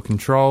under your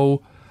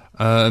control.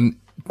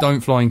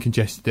 Don't fly in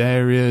congested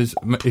areas.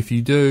 If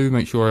you do,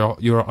 make sure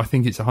I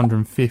think it's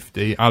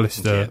 150.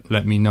 Alistair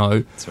let me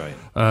know. That's right.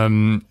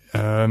 I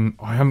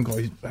haven't got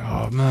his...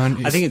 Oh,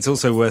 man. I think it's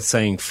also worth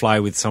saying fly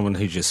with someone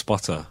who's your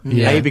spotter.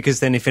 Yeah. Because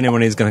then if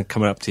anyone is going to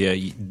come up to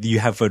you, you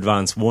have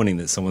advance warning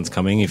that someone's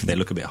coming if they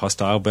look a bit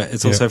hostile, but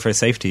it's also for a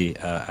safety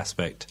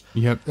aspect.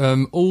 Yep.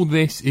 All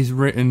this is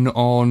written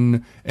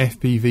on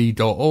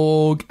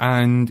fpv.org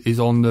and is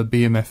on the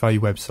BMFA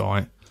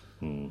website.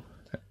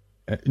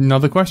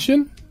 Another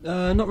question?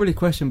 Not really a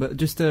question, but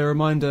just a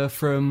reminder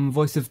from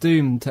Voice of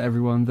Doom to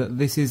everyone that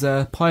this is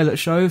a pilot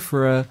show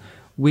for a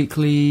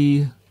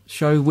weekly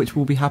show which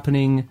will be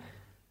happening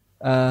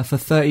for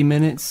 30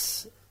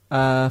 minutes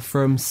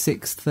from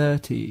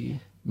 6:30.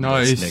 No,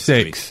 it's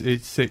 6.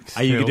 It's 6.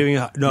 Are you doing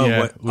it? No.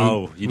 Yeah,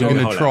 you're doing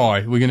it.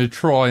 We're going to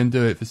try and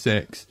do it for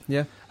 6.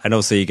 Yeah. And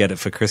also you get it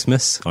for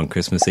Christmas, on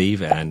Christmas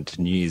Eve and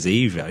New Year's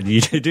Eve. You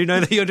do know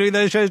that you're doing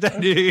those shows,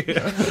 don't you?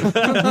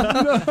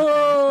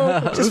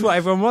 No! Just what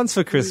everyone wants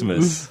for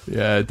Christmas.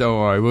 Yeah, don't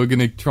worry. We're going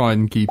to try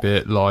and keep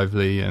it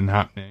lively and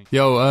happening.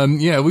 Yo,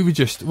 we were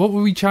just... What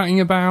were we chatting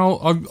about?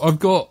 I've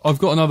got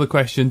another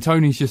question.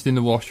 Tony's just in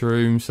the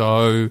washroom,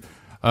 so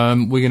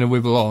we're going to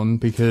wibble on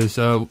because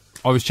I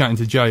was chatting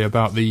to Jay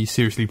about the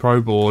Seriously Pro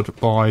board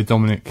by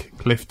Dominic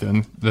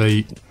Clifton,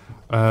 the...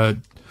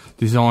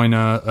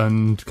 designer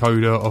and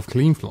coder of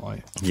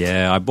CleanFly.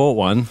 Yeah, I bought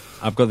one.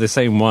 I've got the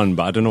same one,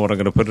 but I don't know what I'm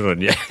going to put it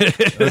on yet.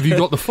 Have you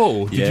got the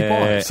full? Did you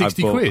buy it?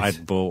 60 quid? I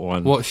bought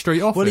one. What,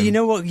 straight off Well, him? you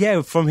know what?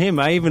 Yeah, from him.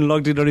 I even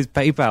logged in on his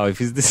PayPal. If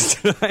he's this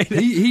tonight.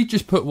 He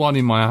just put one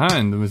in my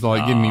hand and was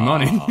like, give me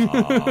money.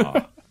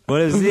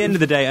 Well, it was the end of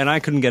the day, and I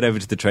couldn't get over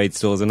to the trade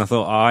stores, and I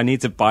thought, I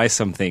need to buy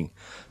something.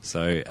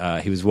 So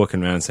he was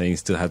walking around saying he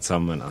still had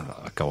some, and I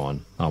thought, go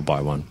on, I'll buy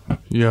one.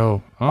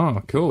 Yo,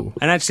 cool.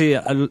 And actually,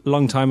 a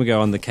long time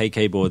ago on the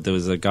KK board, there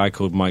was a guy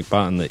called Mike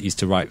Barton that used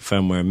to write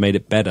firmware and made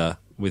it better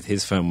with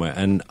his firmware.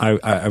 And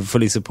I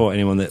fully support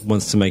anyone that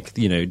wants to make,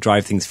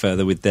 drive things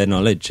further with their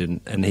knowledge,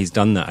 and he's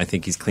done that. I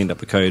think he's cleaned up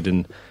the code,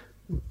 and,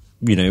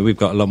 we've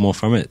got a lot more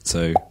from it,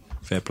 so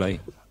fair play.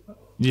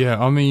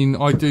 Yeah, I mean,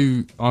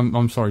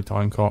 I'm sorry,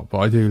 Timecop, but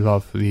I do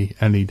love the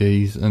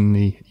LEDs and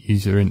the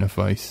user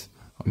interface.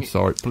 I'm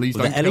sorry, please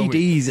don't kill me.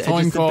 The LEDs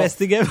are just the best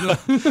thing ever.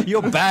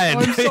 You're bad.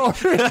 I'm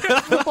sorry.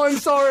 I'm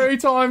sorry,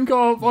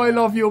 Timecop. I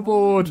love your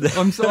board.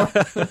 I'm sorry.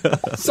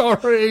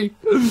 Sorry.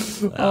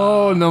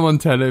 Oh, no one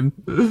tell him.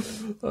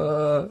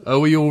 Are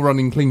we all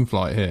running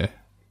CleanFlight here?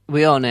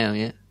 We are now,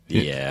 yeah.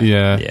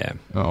 Yeah.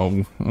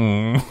 Oh.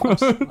 I'm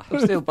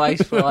still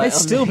based right.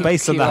 It's still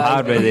based on the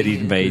hardware that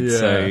he's made. Yeah.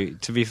 So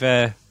to be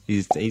fair,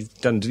 he's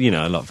done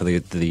a lot for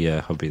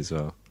the hobby as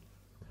well.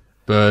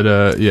 But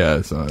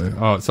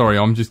sorry,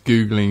 I'm just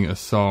googling a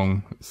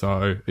song.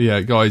 So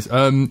yeah, guys,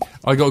 I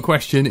got a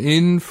question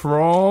in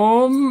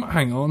from.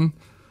 Hang on,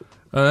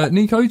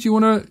 Nico, do you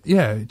want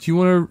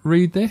to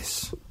read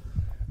this?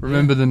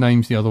 Remember the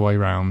names the other way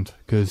round,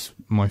 because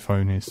my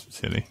phone is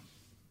silly.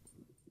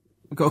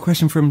 I've got a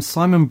question from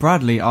Simon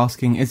Bradley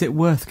asking, is it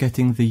worth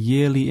getting the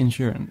yearly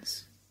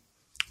insurance?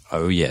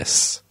 Oh,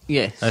 yes.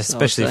 Yes.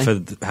 Especially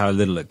for how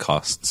little it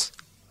costs.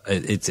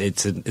 It's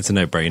a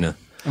no-brainer.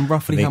 And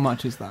roughly how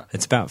much is that?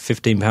 It's about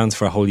 £15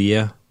 for a whole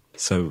year.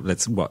 So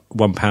 £1,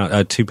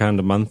 £2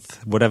 a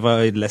month,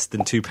 whatever, less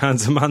than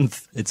 £2 a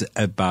month. It's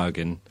a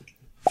bargain.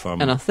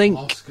 And I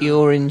think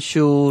you're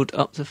insured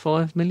up to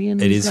 5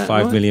 million. It is 5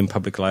 right? million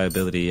public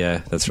liability.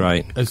 Yeah, that's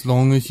right. As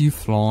long as you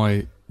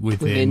fly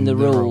within the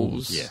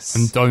rules. Yes.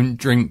 And don't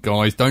drink,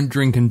 guys. Don't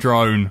drink and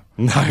drone.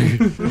 No.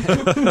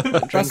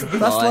 That's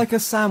like a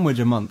sandwich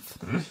a month.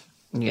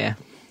 Yeah.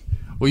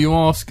 Well, you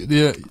ask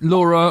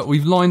Laura.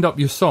 We've lined up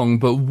your song,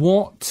 but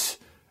what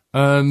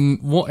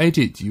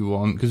edit do you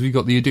want? Because we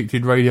got the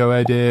Addicted Radio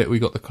edit, we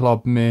got the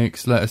club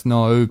mix. Let us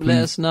know. Please. Let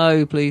us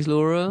know, please,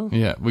 Laura.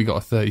 Yeah, we got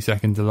a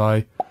 30-second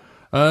delay.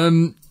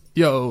 Tone,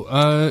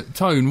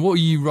 what are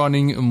you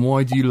running and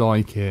why do you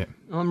like it?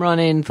 I'm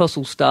running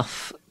Fossil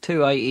Stuff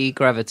 280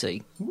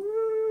 Gravity.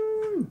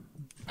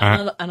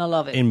 And I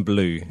love it. In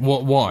blue.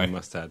 What? Why? I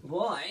must add.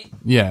 Why?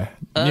 Yeah.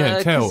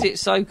 Tell. Because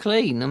it's so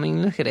clean. I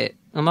mean, look at it.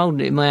 I'm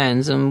holding it in my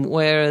hands, and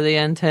where are the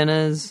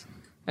antennas?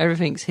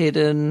 Everything's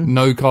hidden.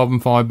 No carbon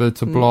fibre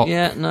to block.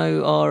 Yeah,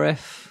 no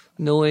RF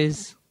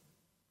noise.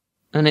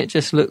 And it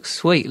just looks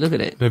sweet. Look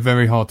at it. They're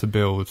very hard to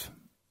build.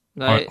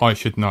 I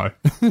should know.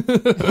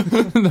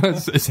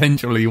 That's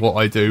essentially what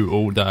I do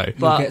all day.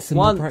 But get some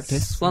more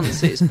practice.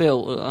 once it's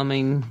built, I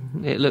mean,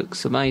 it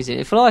looks amazing.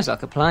 It flies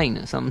like a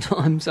plane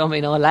sometimes. I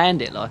mean, I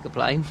land it like a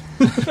plane.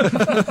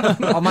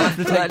 I might have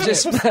to take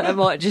That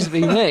might just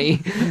be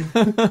me.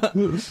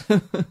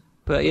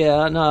 But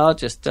yeah, no, I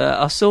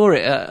saw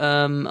it at,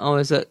 I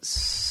was at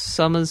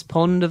Summers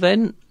Pond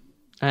event,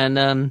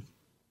 and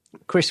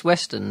Chris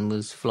Weston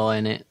was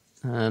flying it.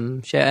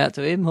 Shout out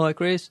to him. Hi,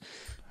 Chris.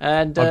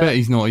 And I bet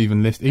he's not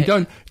even listening.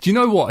 Do you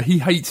know what? He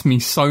hates me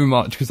so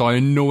much because I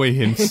annoy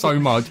him so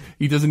much.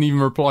 He doesn't even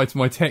reply to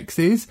my texts.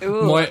 It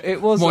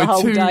was the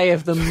whole day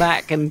of the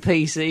Mac and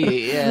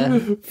PC. Yeah,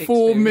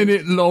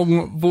 4-minute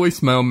long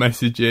voicemail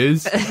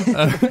messages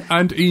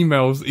and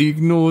emails. He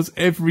ignores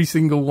every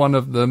single one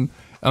of them.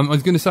 I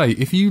was going to say,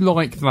 if you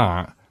like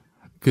that,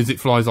 because it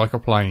flies like a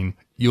plane,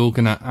 you're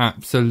going to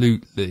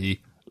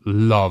absolutely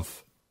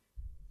love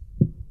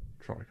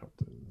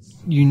tricopters.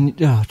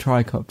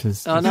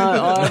 I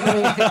know.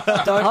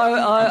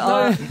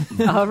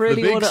 I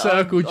really want to.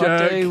 Circle jerk.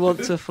 I do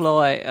want to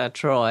fly a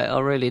tri. I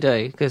really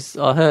do, because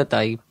I heard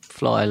they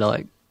fly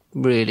like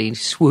really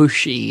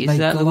swooshy. Is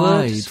that the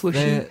word?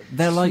 Swooshy.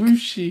 They're like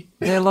swooshy.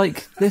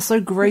 They're so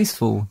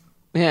graceful.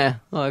 Yeah,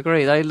 I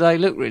agree. They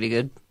look really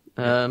good.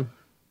 Pimp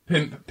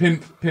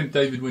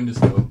David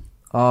Winterstall.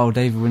 Oh,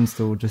 David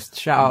Winstall, just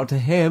shout out to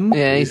him.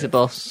 Yeah, he's the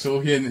boss.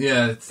 Talking,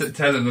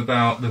 tell him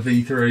about the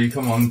V3.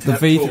 Come on, The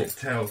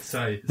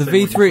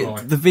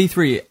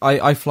V3,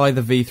 I fly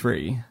the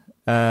V3,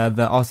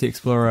 the RC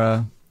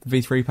Explorer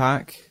V3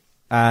 pack,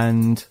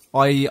 and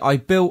I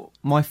built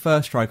my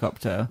first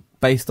tricopter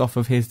based off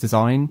of his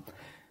design,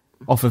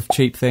 off of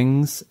cheap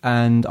things,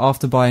 and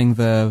after buying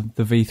the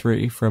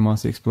V3 from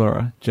RC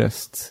Explorer,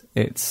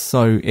 it's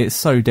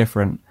so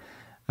different.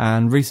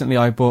 And recently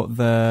I bought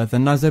the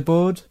Nazo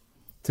board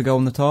to go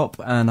on the top,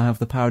 and I have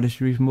the power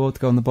distribution board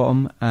to go on the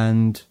bottom,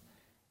 and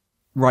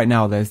right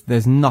now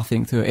there's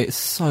nothing to it. It's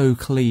so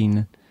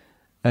clean,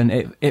 and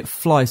it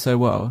flies so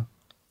well.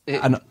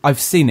 And I've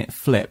seen it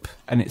flip,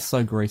 and it's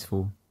so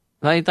graceful.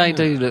 They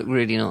do look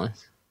really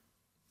nice.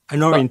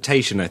 An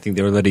orientation, I think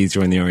they're a lot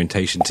easier in the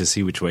orientation to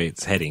see which way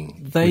it's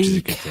heading.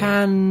 They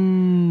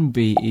can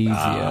be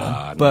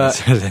easier,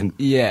 but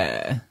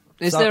yeah.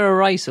 Is there a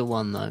racer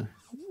one, though?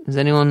 Has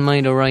anyone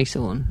made a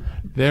racer one?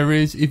 There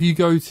is. If you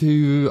go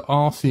to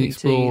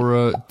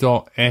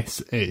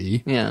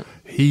rcexplorer.se, yeah,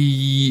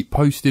 he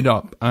posted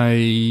up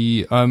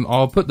a.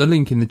 I'll put the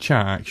link in the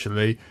chat.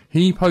 Actually,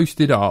 he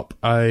posted up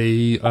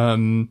a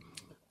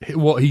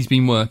what he's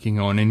been working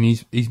on, and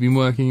he's been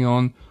working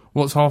on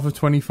what's half of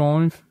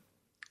 25.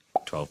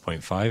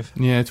 12.5.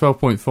 Yeah,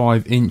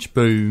 12.5 inch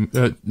boom.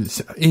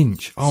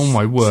 Inch. Oh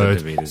my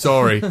word!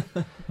 Sorry.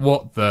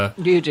 What the?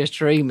 You're just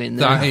dreaming.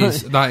 That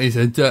is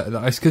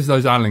That's because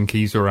those Allen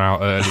keys were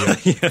out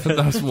earlier.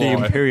 That's why. The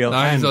Imperial.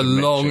 That is a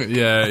long. Metric.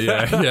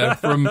 Yeah.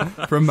 From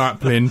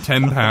Maplin,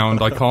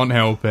 £10. I can't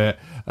help it.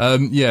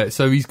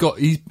 So he's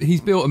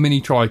built a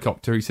mini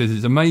tricopter. He says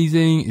it's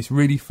amazing. It's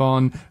really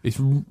fun. It's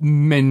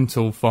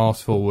mental.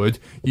 Fast forward.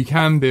 You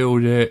can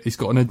build it. It's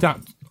got an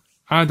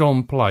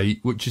add-on plate,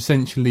 which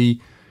essentially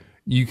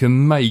you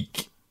can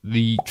make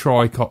the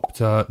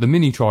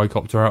mini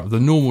tricopter out of the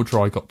normal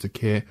tricopter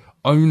kit.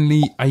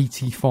 Only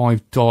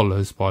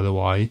 $85, by the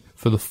way,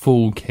 for the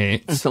full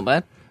kit. That's not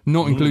bad.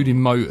 Not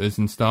including motors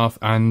and stuff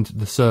and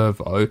the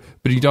servo,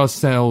 but he does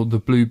sell the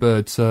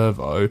Bluebird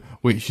servo,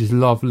 which is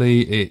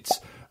lovely. It's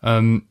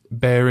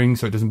bearing,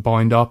 so it doesn't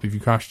bind up if you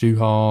crash too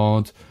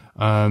hard.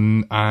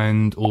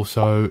 and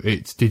also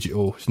it's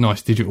digital. It's a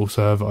nice digital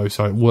servo,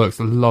 so it works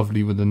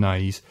lovely with the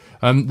Naze.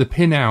 The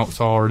pinouts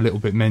are a little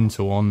bit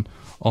mental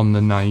on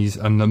the Naze,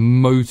 and the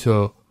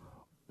motor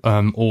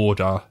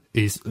order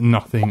is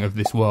nothing of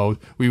this world.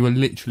 We were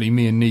literally,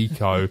 me and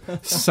Nico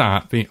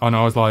sat, and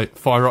I was like,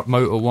 fire up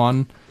motor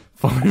 1,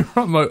 fire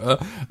up motor,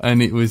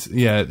 and it was,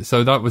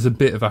 so that was a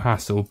bit of a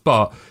hassle.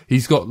 But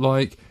he's got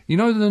like,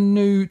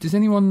 does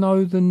anyone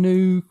know the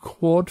new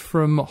quad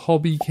from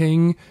Hobby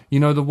King?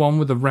 The one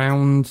with the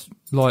round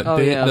bit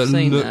that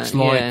looks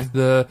like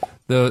the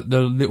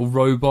little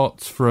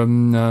robots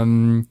from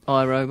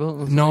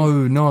iRobot?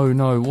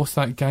 No. What's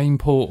that game?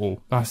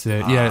 Portal. That's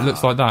it. Yeah, it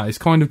looks like that. It's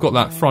kind of got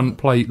that front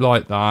plate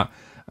like that,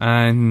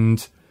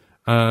 and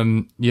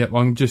I'm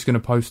just going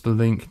to post the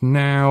link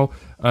now.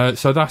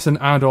 So that's an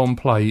add-on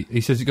plate.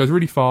 He says it goes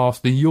really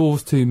fast. The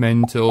yaw's too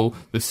mental.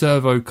 The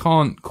servo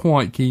can't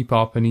quite keep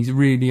up, and he's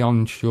really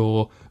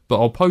unsure.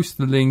 But I'll post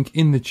the link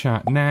in the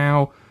chat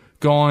now.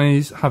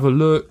 Guys, have a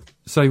look.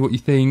 Say what you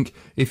think.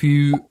 If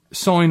you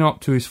sign up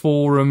to his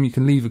forum, you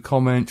can leave a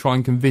comment, try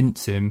and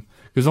convince him,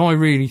 because I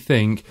really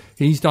think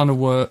he's done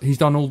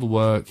all the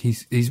work.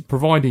 He's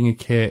providing a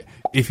kit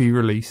if he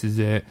releases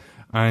it,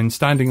 and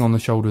standing on the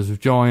shoulders of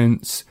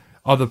giants.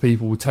 Other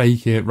people will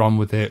take it, run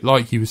with it,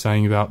 like you were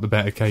saying about the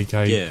better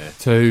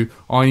KK2.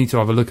 I need to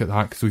have a look at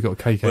that because we've got a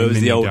KK. Well, it was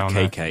Mini the old down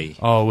KK. There.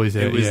 Oh, is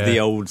it? It was the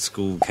old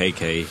school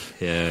KK.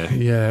 Yeah.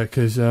 Yeah,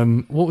 because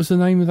what was the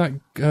name of that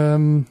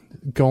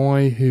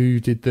guy who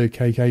did the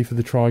KK for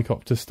the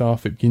tricopter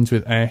stuff? It begins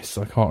with S.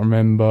 I can't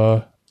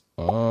remember.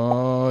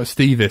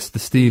 Stevis, the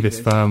Stevis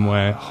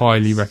firmware.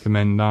 Highly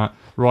recommend that.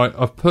 Right,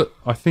 I'll put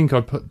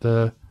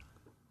the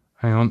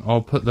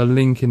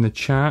link in the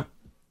chat.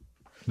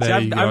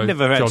 I've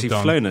never actually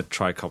flown a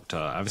tricopter.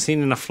 I've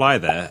seen enough fly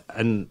there,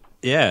 and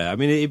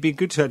it'd be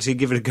good to actually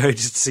give it a go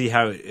just to see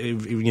how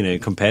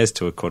it compares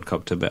to a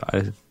quadcopter.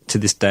 But to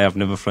this day, I've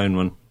never flown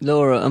one.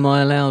 Laura, am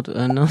I allowed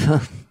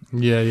another?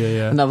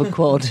 Another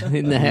quad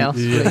in the house,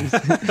 please.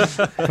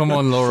 Come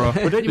on, Laura.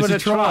 Well, don't you want to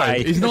try?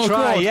 It's not a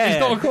quad. Yeah. It's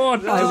not a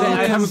quad.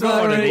 I haven't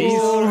got one of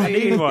these. I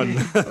need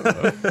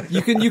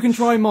one. You can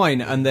try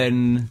mine, and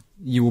then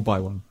you will buy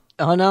one.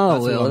 I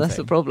know, that's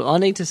the problem. I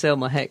need to sell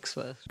my Hex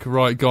first.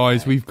 Right,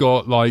 guys, we've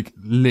got like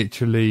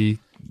literally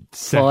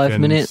seconds. 5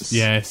 minutes.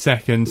 Yeah,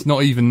 seconds.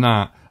 Not even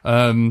that.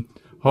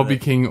 Hobby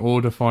King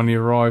order finally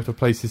arrived. I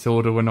placed this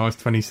order when I was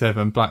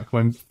 27, back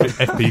when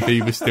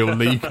FPV was still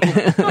legal.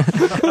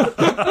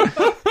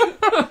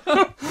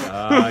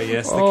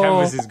 Yes, the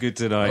canvas is good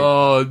tonight.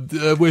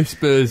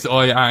 Whispers,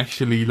 I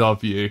actually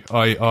love you.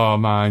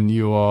 Man,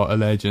 you are a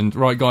legend.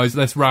 Right, guys,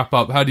 let's wrap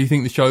up. How do you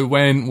think the show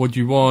went? What do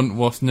you want?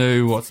 What's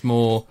new? What's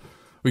more?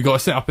 We got to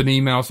set up an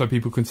email so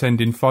people can send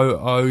in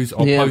photos.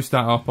 I'll post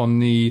that up on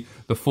the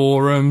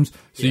forums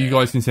so you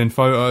guys can send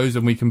photos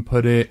and we can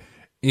put it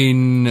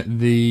in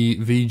the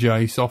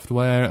VJ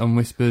software and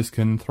Whispers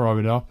can throw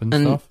it up and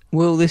stuff.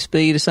 Will this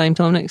be the same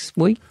time next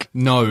week?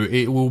 No,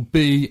 it will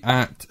be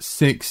at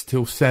 6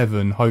 till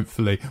 7,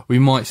 hopefully. We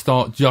might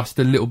start just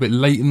a little bit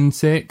later than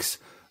 6,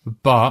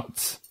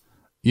 but,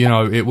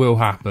 it will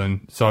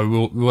happen.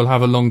 So we'll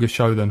have a longer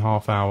show than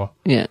half hour.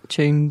 Yeah,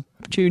 tune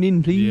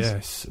in, please.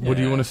 Yes. What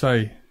do you want to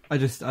say? I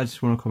just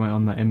want to comment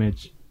on that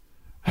image.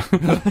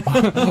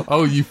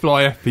 Oh, you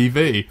fly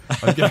FPV.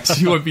 I guess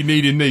you won't be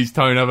needing these.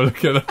 Tone, have a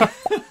look at that.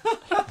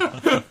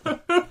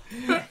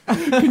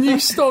 Can you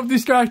stop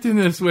distracting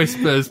us,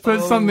 Whispers?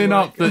 Put something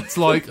up that's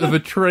like of a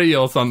tree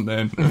or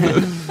something.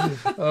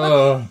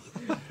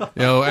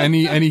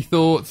 Any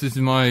thoughts? This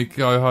is my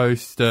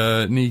co-host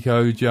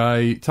Nico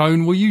J.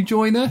 Tone, will you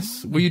join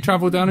us? Will you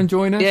travel down and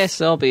join us?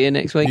 Yes, I'll be here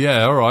next week.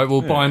 Yeah, all right.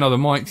 We'll buy another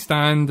mic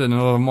stand and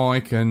another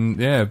mic, and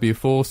be a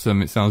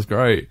foursome. It sounds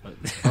great.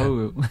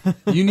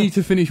 You need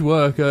to finish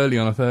work early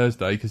on a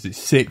Thursday because it's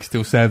 6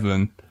 till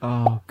 7.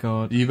 Oh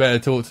God! You better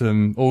talk to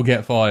them or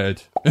get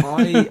fired.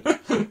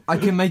 I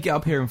can make it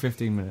up here in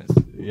 15 minutes.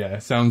 Yeah,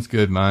 sounds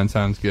good, man.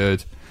 Sounds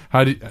good.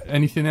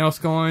 Anything else,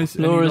 guys?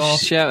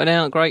 Laura's shouting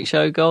out, great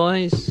show,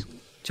 guys.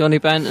 Johnny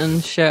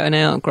Banton shouting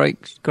out,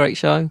 great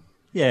show.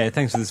 Yeah,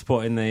 thanks for the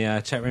support in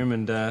the chat room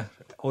and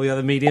all the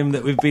other medium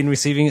that we've been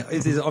receiving.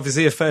 It is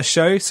obviously a first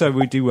show, so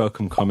we do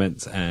welcome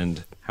comments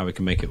and how we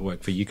can make it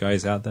work for you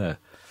guys out there.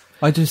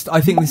 I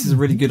think this is a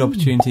really good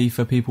opportunity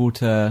for people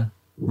to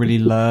really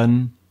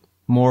learn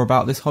more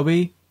about this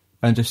hobby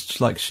and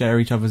just like share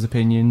each other's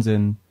opinions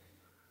and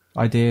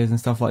ideas and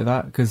stuff like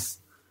that, because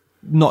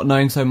not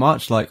knowing so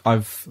much, like I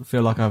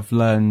feel like I've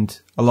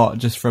learned a lot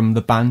just from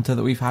the banter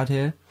that we've had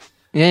here.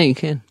 Yeah, you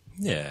can.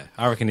 Yeah,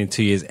 I reckon in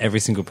 2 years, every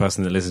single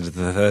person that listens to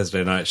the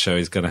Thursday night show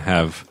is going to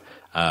have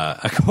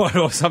a quad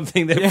or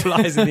something that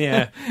flies in the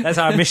air. That's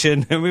our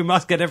mission, and we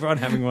must get everyone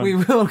having one. We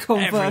will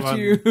convert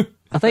you.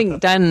 I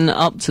think Dan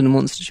Upton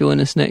wants to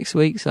join us next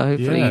week, so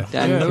hopefully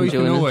Dan can we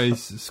join can us.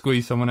 always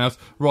squeeze someone else.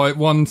 Right,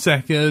 1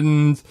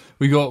 second.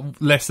 We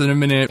got less than a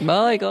minute.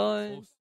 Bye, guys.